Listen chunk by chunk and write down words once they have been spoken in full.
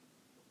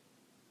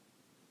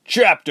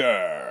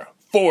Chapter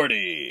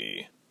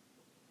 40.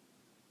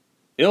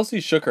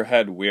 Ilse shook her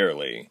head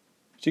wearily.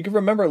 She could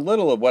remember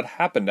little of what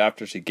happened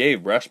after she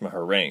gave Reshma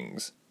her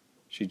rings.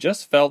 She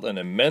just felt an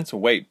immense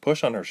weight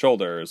push on her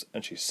shoulders,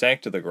 and she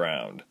sank to the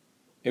ground.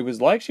 It was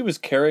like she was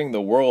carrying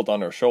the world on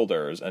her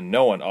shoulders, and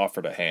no one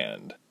offered a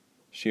hand.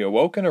 She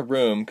awoke in a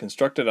room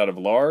constructed out of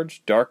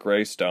large, dark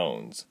gray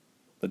stones.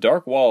 The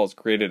dark walls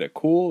created a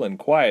cool and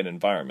quiet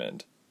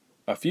environment.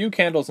 A few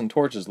candles and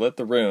torches lit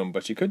the room,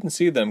 but she couldn't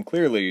see them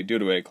clearly due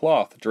to a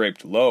cloth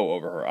draped low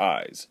over her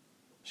eyes.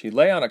 She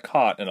lay on a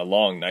cot in a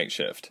long night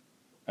shift.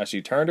 As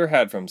she turned her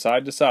head from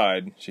side to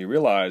side, she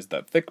realized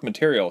that thick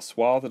material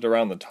swathed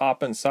around the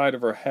top and side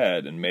of her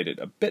head and made it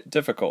a bit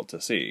difficult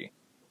to see.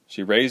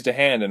 She raised a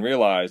hand and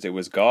realized it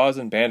was gauze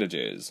and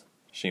bandages.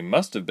 She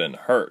must have been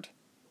hurt.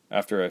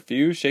 After a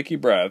few shaky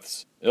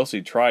breaths, Ilse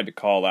tried to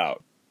call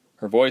out.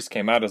 Her voice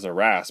came out as a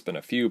rasp and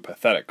a few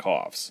pathetic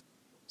coughs.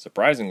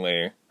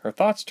 Surprisingly, her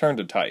thoughts turned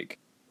to Tyke.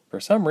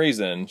 For some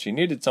reason, she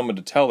needed someone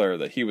to tell her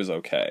that he was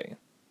okay.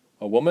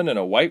 A woman in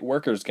a white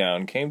worker's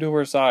gown came to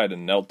her side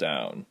and knelt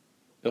down.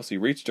 Ilse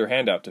reached her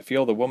hand out to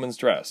feel the woman's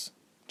dress,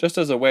 just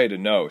as a way to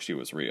know she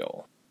was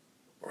real.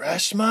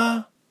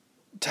 "Reshma?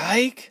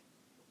 Tyke?"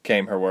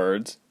 came her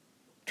words.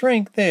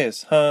 "Drink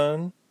this,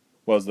 hun,"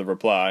 was the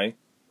reply.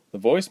 The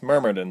voice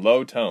murmured in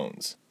low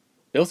tones.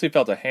 Ilse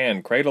felt a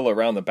hand cradle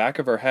around the back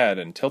of her head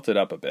and tilt it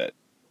up a bit.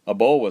 A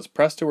bowl was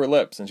pressed to her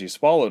lips and she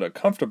swallowed a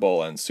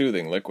comfortable and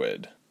soothing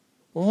liquid.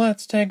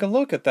 "Let's take a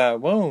look at that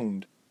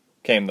wound,"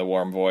 came the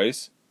warm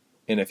voice.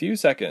 In a few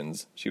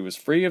seconds, she was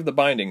free of the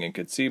binding and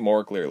could see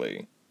more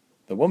clearly.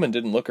 The woman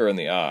didn't look her in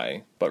the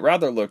eye, but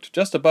rather looked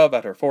just above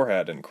at her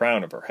forehead and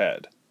crown of her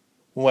head.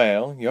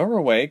 "Well, you're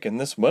awake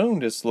and this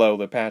wound is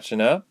slowly patching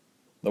up,"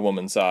 the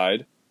woman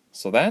sighed.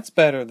 "So that's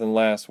better than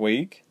last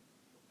week."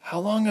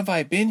 "How long have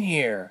I been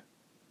here?"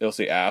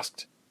 Ilse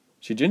asked.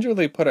 She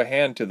gingerly put a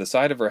hand to the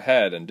side of her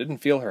head and didn't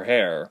feel her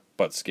hair,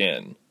 but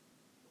skin.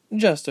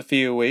 "Just a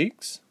few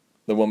weeks,"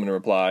 the woman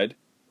replied.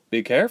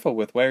 "Be careful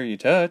with where you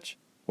touch.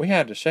 We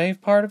had to shave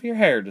part of your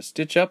hair to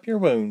stitch up your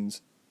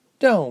wounds.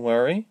 Don't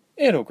worry,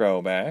 it'll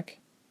grow back."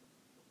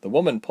 The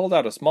woman pulled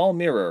out a small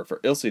mirror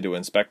for Ilse to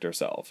inspect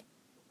herself.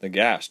 The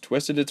gash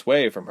twisted its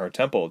way from her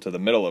temple to the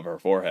middle of her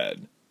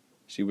forehead.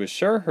 She was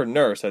sure her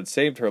nurse had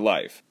saved her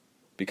life.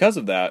 Because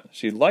of that,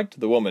 she liked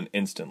the woman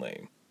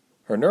instantly.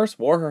 Her nurse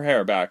wore her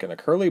hair back in a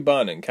curly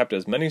bun and kept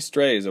as many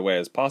strays away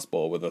as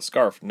possible with a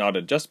scarf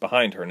knotted just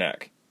behind her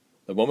neck.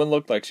 The woman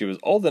looked like she was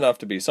old enough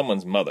to be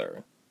someone's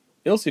mother.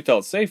 Ilse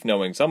felt safe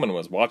knowing someone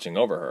was watching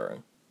over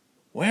her.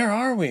 "Where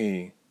are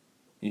we?"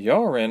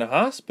 "You're in a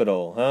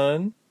hospital,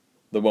 hun,"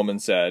 the woman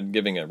said,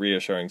 giving a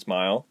reassuring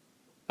smile.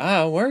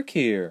 "I work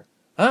here.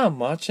 I'm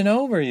watching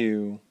over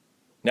you."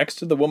 Next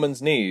to the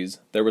woman's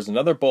knees, there was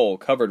another bowl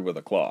covered with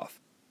a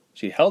cloth.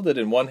 She held it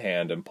in one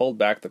hand and pulled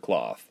back the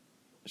cloth.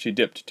 She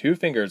dipped 2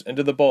 fingers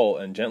into the bowl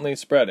and gently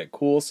spread a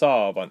cool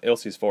salve on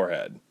Ilse's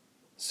forehead.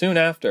 Soon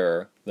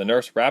after, the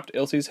nurse wrapped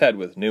Ilse's head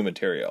with new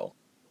material.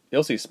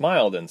 Ilse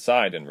smiled and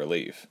sighed in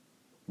relief.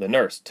 The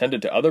nurse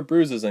tended to other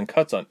bruises and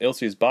cuts on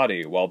Ilse's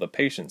body while the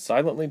patient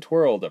silently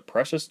twirled a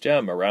precious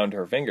gem around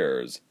her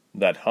fingers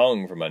that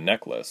hung from a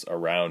necklace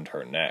around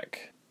her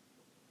neck.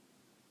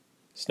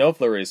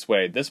 Snowflurry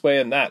swayed this way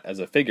and that as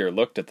a figure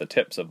looked at the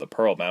tips of the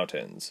Pearl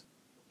Mountains.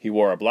 He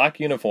wore a black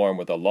uniform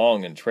with a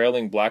long and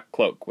trailing black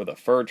cloak with a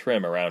fur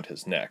trim around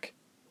his neck.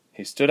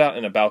 He stood out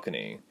in a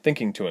balcony,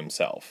 thinking to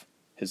himself.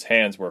 His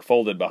hands were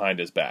folded behind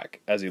his back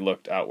as he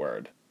looked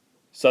outward.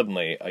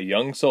 Suddenly, a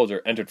young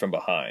soldier entered from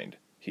behind.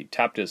 He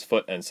tapped his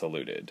foot and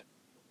saluted.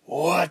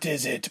 "What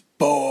is it,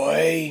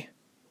 boy?"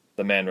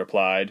 the man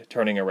replied,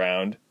 turning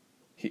around.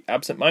 He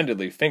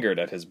absent-mindedly fingered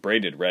at his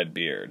braided red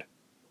beard.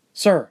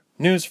 "Sir,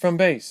 news from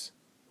base,"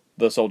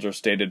 the soldier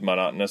stated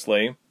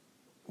monotonously.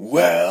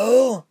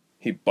 "Well?"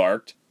 he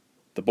barked.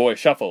 The boy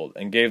shuffled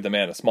and gave the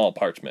man a small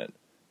parchment.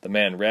 The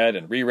man read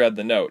and reread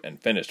the note and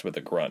finished with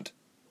a grunt.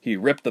 He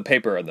ripped the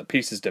paper and the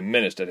pieces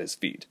diminished at his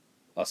feet.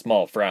 A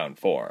small frown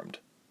formed.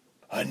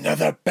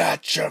 "Another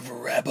batch of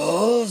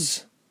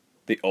rebels?"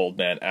 the old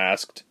man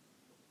asked.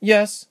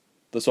 "Yes,"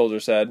 the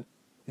soldier said.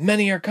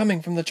 "Many are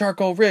coming from the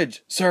Charcoal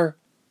Ridge, sir."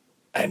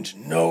 "And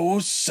no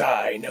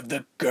sign of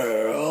the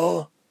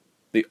girl?"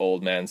 the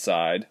old man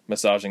sighed,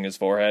 massaging his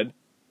forehead.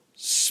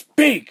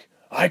 "Speak!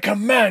 I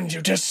command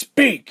you to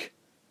speak!"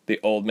 the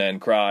old man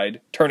cried,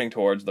 turning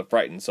towards the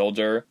frightened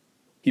soldier.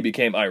 He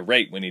became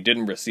irate when he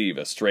didn't receive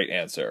a straight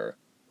answer.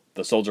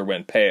 The soldier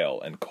went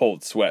pale, and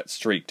cold sweat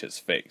streaked his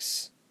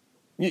face.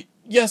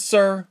 Yes,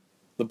 sir,"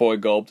 the boy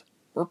gulped.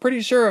 "We're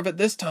pretty sure of it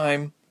this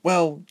time.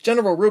 Well,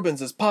 General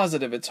Rubens is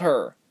positive it's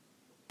her."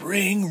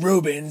 "Bring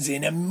Rubens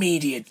in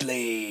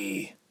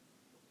immediately."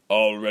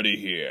 "Already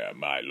here,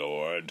 my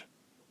lord,"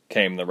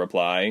 came the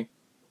reply.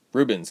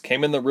 Rubens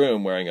came in the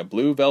room wearing a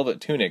blue velvet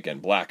tunic and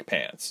black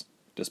pants.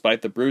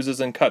 Despite the bruises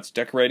and cuts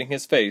decorating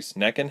his face,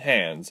 neck, and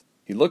hands,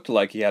 he looked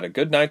like he had a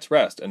good night's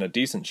rest and a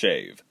decent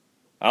shave.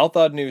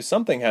 Althod knew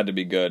something had to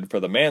be good for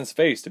the man's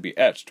face to be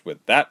etched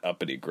with that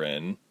uppity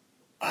grin.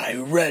 "I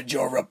read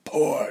your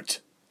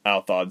report,"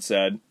 Althod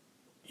said.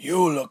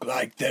 You look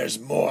like there's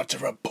more to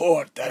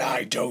report that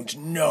I don't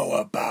know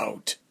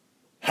about.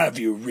 Have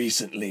you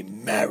recently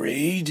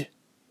married?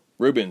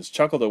 Rubens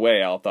chuckled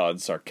away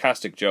Althod's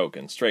sarcastic joke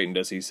and straightened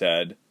as he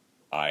said,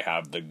 I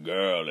have the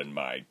girl in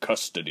my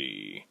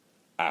custody.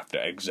 After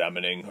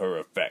examining her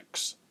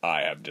effects,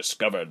 I have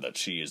discovered that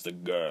she is the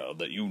girl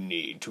that you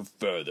need to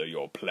further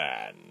your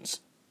plans.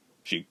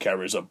 She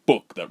carries a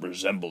book that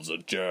resembles a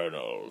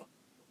journal.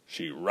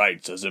 She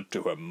writes as if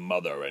to her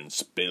mother and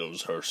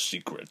spills her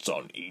secrets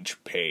on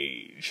each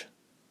page.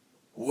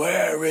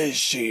 Where is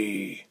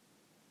she?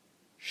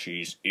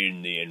 She's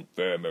in the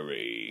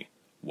infirmary.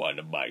 One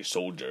of my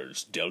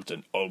soldiers dealt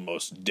an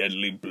almost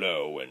deadly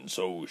blow, and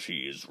so she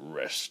is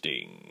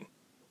resting.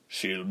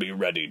 She'll be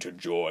ready to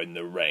join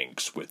the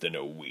ranks within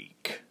a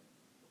week.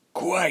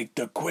 Quite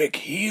the quick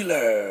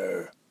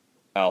healer,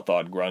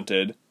 Althod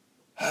grunted.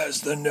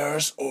 Has the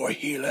nurse or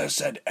healer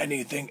said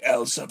anything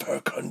else of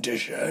her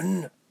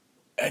condition?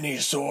 Any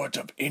sort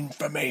of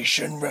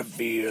information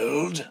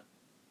revealed?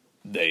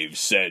 They've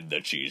said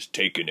that she's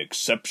taken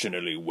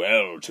exceptionally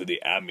well to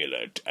the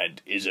amulet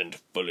and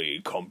isn't fully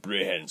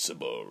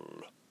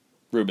comprehensible,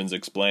 Rubens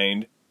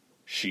explained.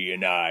 She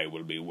and I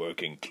will be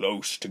working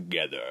close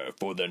together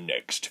for the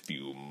next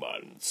few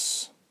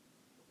months.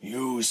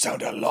 You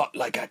sound a lot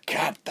like a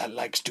cat that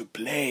likes to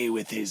play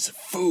with his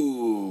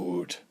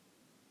food.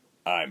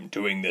 I'm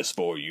doing this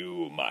for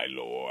you, my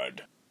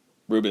lord,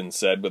 Rubens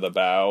said with a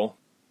bow.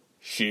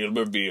 She'll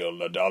reveal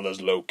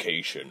Ladala's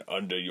location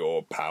under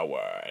your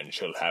power, and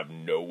she'll have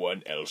no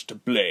one else to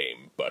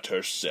blame but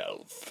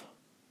herself.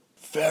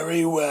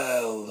 Very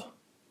well,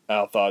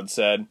 Althod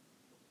said.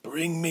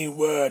 Bring me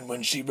word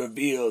when she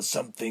reveals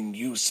something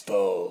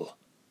useful.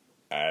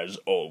 As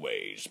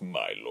always,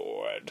 my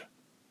lord.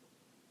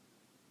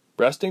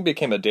 Resting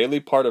became a daily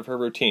part of her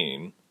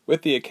routine,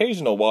 with the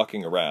occasional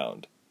walking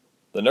around.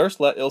 The nurse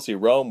let Ilse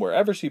roam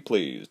wherever she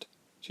pleased.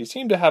 She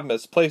seemed to have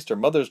misplaced her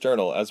mother's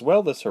journal as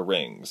well as her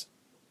rings.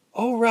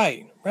 Oh,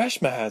 right,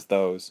 Reshma has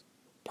those.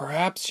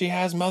 Perhaps she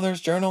has Mother's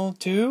journal,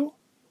 too?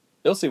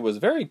 Ilse was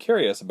very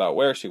curious about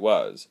where she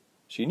was.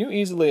 She knew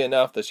easily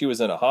enough that she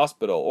was in a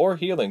hospital or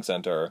healing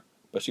center,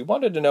 but she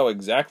wanted to know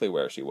exactly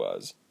where she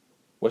was.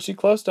 Was she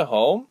close to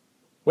home?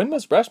 When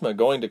was Reshma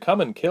going to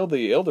come and kill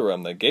the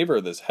Ilderim that gave her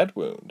this head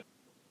wound?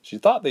 She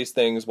thought these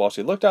things while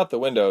she looked out the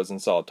windows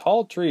and saw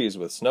tall trees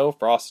with snow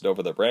frosted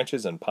over the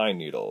branches and pine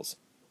needles.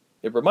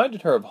 It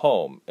reminded her of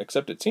home,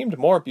 except it seemed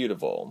more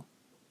beautiful.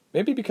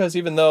 Maybe because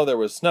even though there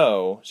was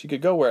snow, she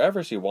could go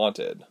wherever she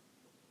wanted.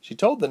 She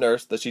told the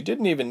nurse that she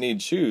didn't even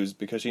need shoes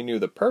because she knew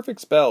the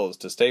perfect spells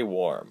to stay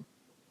warm.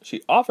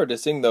 She offered to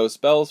sing those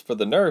spells for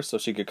the nurse so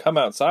she could come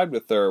outside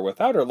with her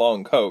without her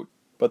long coat,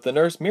 but the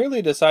nurse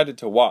merely decided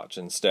to watch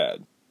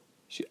instead.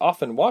 She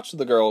often watched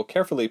the girl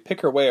carefully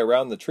pick her way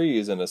around the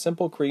trees in a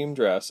simple cream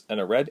dress and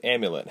a red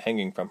amulet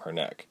hanging from her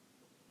neck.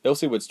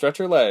 Ilse would stretch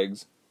her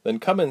legs, then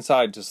come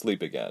inside to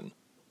sleep again.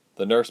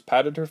 The nurse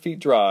patted her feet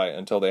dry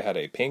until they had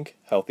a pink,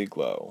 healthy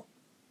glow.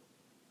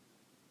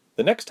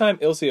 The next time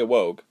Ilse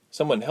awoke,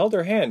 someone held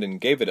her hand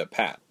and gave it a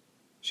pat.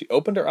 She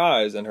opened her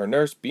eyes and her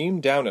nurse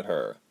beamed down at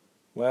her.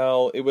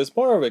 Well, it was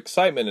more of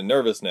excitement and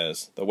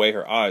nervousness, the way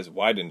her eyes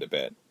widened a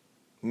bit.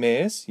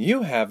 Miss,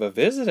 you have a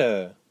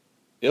visitor.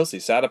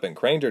 Ilse sat up and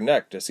craned her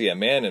neck to see a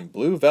man in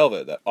blue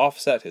velvet that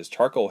offset his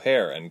charcoal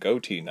hair and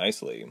goatee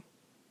nicely.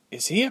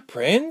 Is he a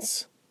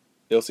prince?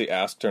 Ilse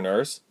asked her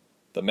nurse.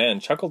 The man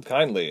chuckled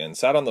kindly and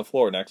sat on the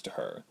floor next to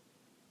her.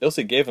 Ilse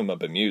gave him a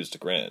bemused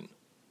grin.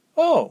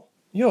 Oh,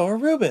 you're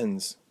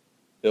Rubens,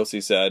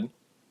 Ilse said.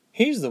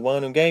 He's the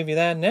one who gave you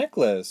that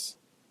necklace,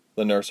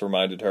 the nurse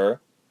reminded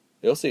her.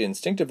 Ilse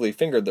instinctively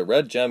fingered the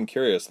red gem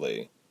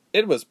curiously.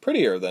 It was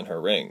prettier than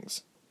her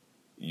rings.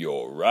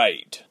 You're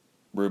right,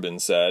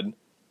 Rubens said.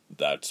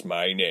 That's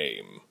my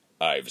name.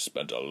 I've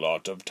spent a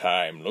lot of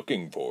time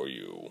looking for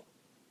you.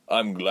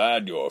 I'm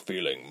glad you're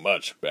feeling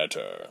much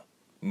better.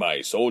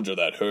 My soldier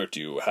that hurt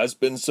you has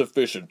been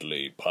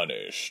sufficiently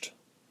punished.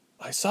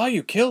 I saw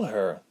you kill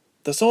her.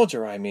 The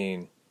soldier, I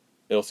mean,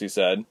 Ilse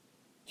said.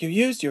 You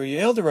used your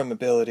Yildirim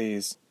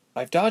abilities.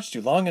 I've dodged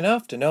you long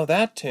enough to know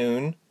that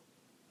tune.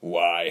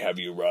 Why have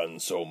you run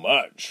so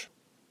much?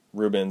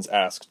 Rubens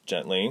asked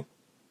gently.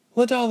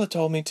 Ladala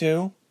told me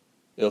to,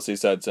 Ilse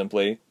said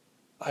simply.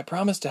 I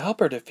promised to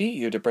help her defeat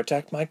you to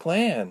protect my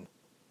clan.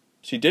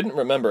 She didn't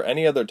remember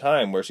any other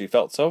time where she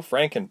felt so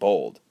frank and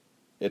bold.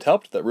 It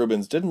helped that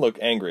Rubens didn't look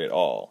angry at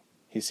all.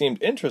 He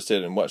seemed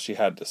interested in what she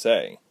had to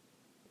say.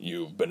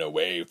 You've been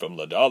away from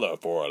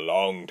Ladala for a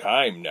long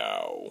time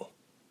now,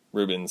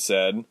 Rubens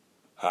said.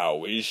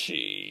 How is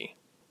she?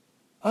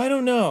 I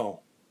don't know,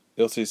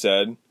 Ilse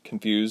said,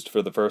 confused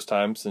for the first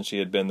time since she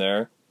had been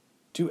there.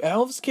 Do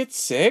elves get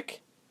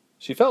sick?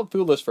 She felt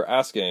foolish for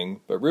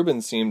asking, but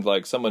Rubens seemed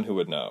like someone who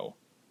would know.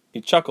 He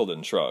chuckled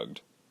and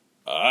shrugged.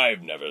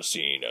 I've never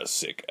seen a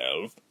sick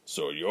elf,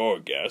 so your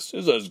guess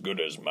is as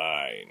good as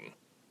mine,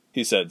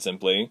 he said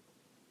simply.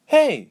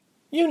 Hey,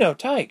 you know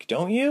Tyke,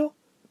 don't you?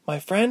 My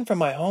friend from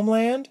my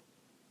homeland?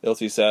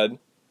 Ilse said.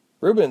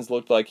 Rubens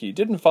looked like he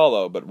didn't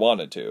follow but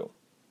wanted to.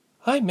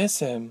 I miss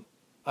him,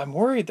 I'm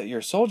worried that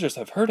your soldiers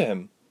have hurt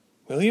him.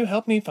 Will you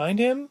help me find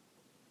him?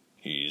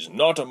 He's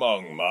not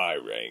among my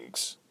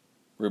ranks,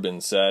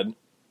 Reuben said.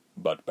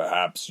 but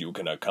perhaps you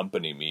can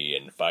accompany me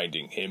in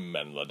finding him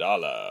and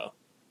Ladala.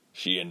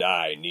 She and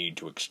I need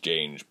to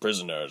exchange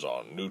prisoners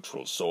on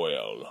neutral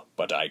soil,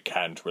 but I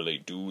can't really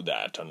do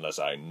that unless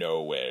I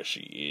know where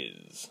she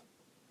is.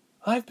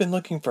 I've been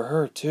looking for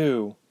her,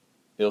 too,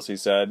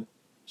 Ilse said.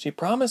 She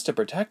promised to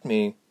protect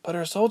me, but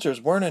her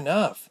soldiers weren't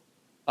enough.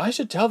 I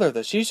should tell her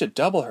that she should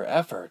double her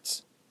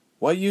efforts.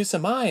 What use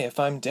am I if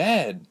I'm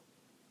dead?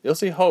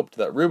 Ilse hoped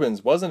that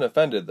Rubens wasn't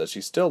offended that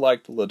she still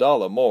liked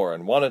Ladala more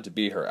and wanted to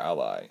be her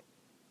ally.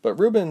 But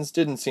Rubens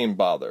didn't seem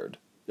bothered.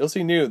 Ilse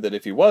knew that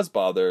if he was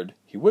bothered,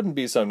 he wouldn't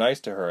be so nice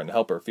to her and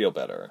help her feel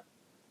better.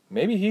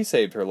 Maybe he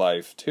saved her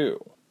life,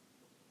 too.